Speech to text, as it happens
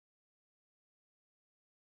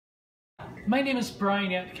My name is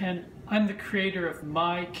Brian Etkin. I'm the creator of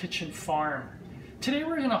My Kitchen Farm. Today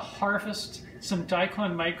we're going to harvest some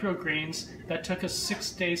daikon microgreens that took us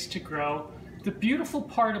 6 days to grow. The beautiful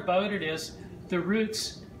part about it is the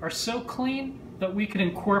roots are so clean that we can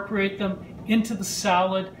incorporate them into the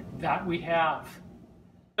salad that we have.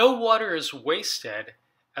 No water is wasted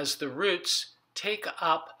as the roots take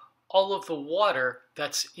up all of the water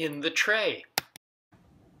that's in the tray.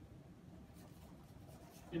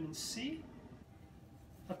 Vitamin C,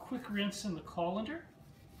 a quick rinse in the colander,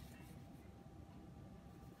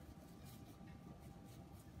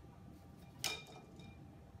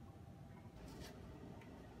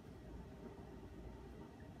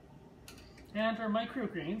 and our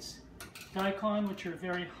microgreens, daikon, which are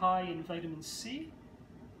very high in vitamin C,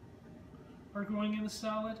 are growing in the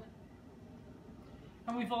salad.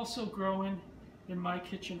 And we've also grown in My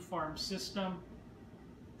Kitchen Farm system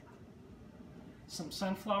some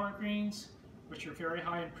sunflower greens, which are very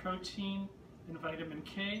high in protein and vitamin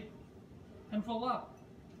K, and voila!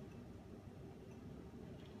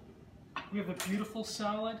 We have a beautiful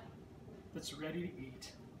salad that's ready to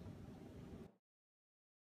eat.